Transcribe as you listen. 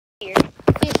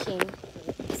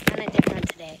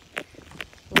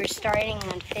we're starting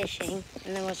on fishing,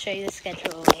 and then we'll show you the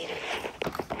schedule later.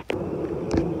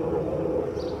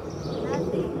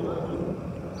 Nothing.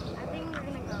 I think we're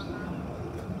gonna go home.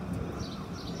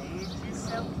 It's just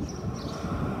so cute.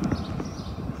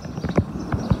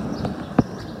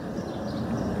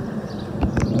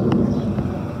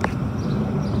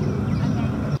 Okay.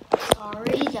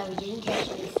 Sorry that we didn't catch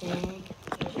anything.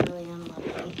 It was really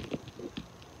unlucky.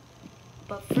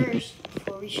 But first,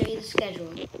 before we show you the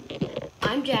schedule,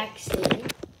 I'm Jackson.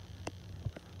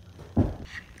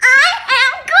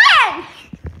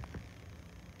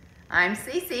 I'm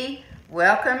Cece.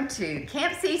 Welcome to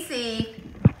Camp Cece,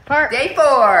 Part day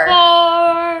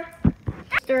 4.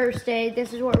 Thursday.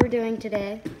 This is what we're doing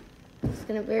today.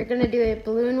 We're gonna do it: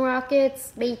 balloon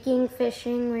rockets, baking,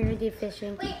 fishing. We're gonna do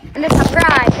fishing, and a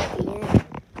surprise at the end.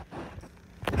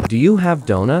 Do you have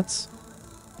donuts?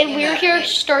 And we're here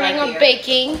starting on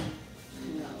baking,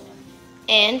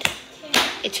 and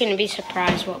it's gonna be a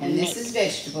surprise what we And make. this is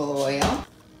vegetable oil.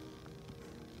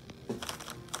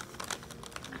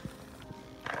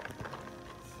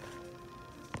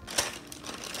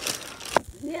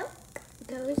 Milk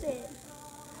goes in.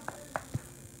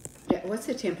 Yeah, what's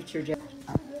the temperature, Jack?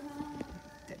 Oh,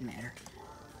 doesn't matter.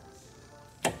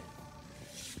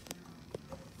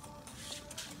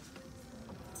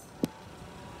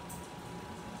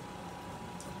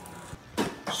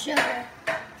 Sugar.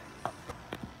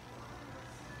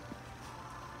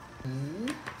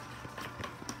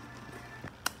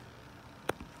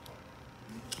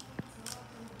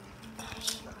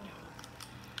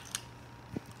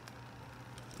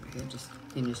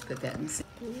 Just put that in the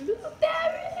Blueberries.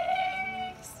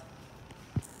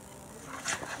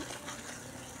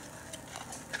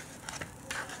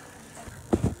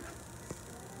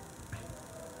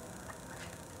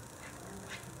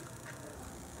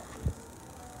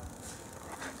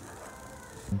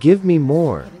 Give me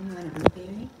more.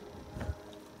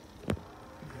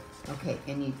 Okay,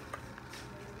 and you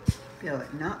feel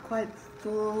it not quite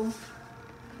full.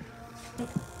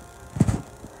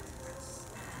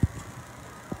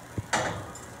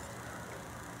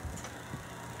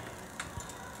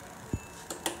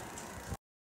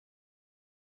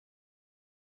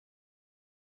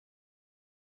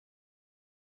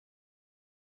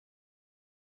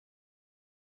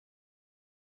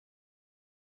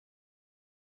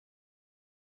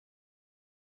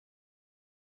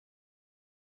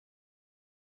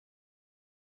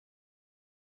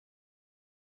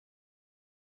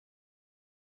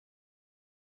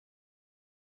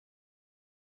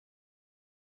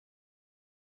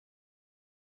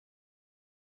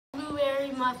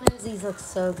 Blueberry muffins. These look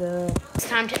so good. It's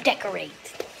time to decorate.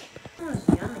 Oh, it's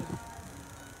yummy.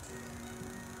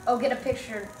 Oh, get a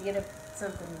picture. Get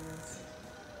something in this.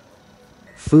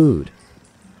 Food.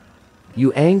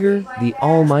 You anger the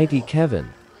almighty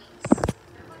Kevin.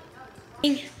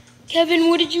 Kevin,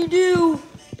 what did you do?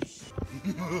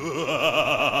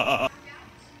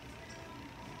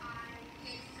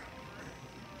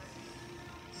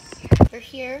 We're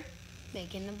here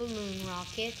making the balloon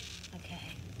rocket. Okay.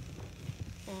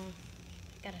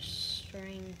 Got a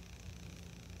string.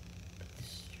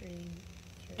 String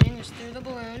is through the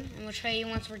balloon, and we'll show you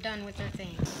once we're done with our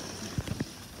thing.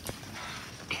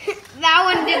 That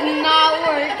one did not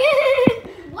work.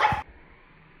 What?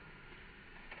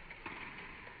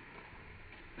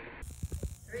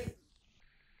 3.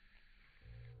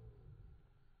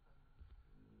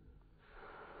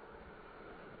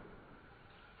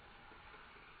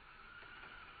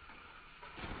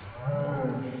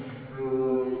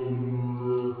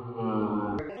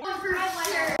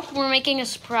 We're making a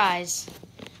surprise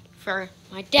for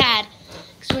my dad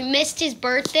because we missed his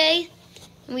birthday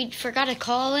and we forgot to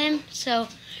call him, so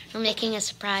we're making a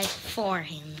surprise for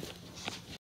him.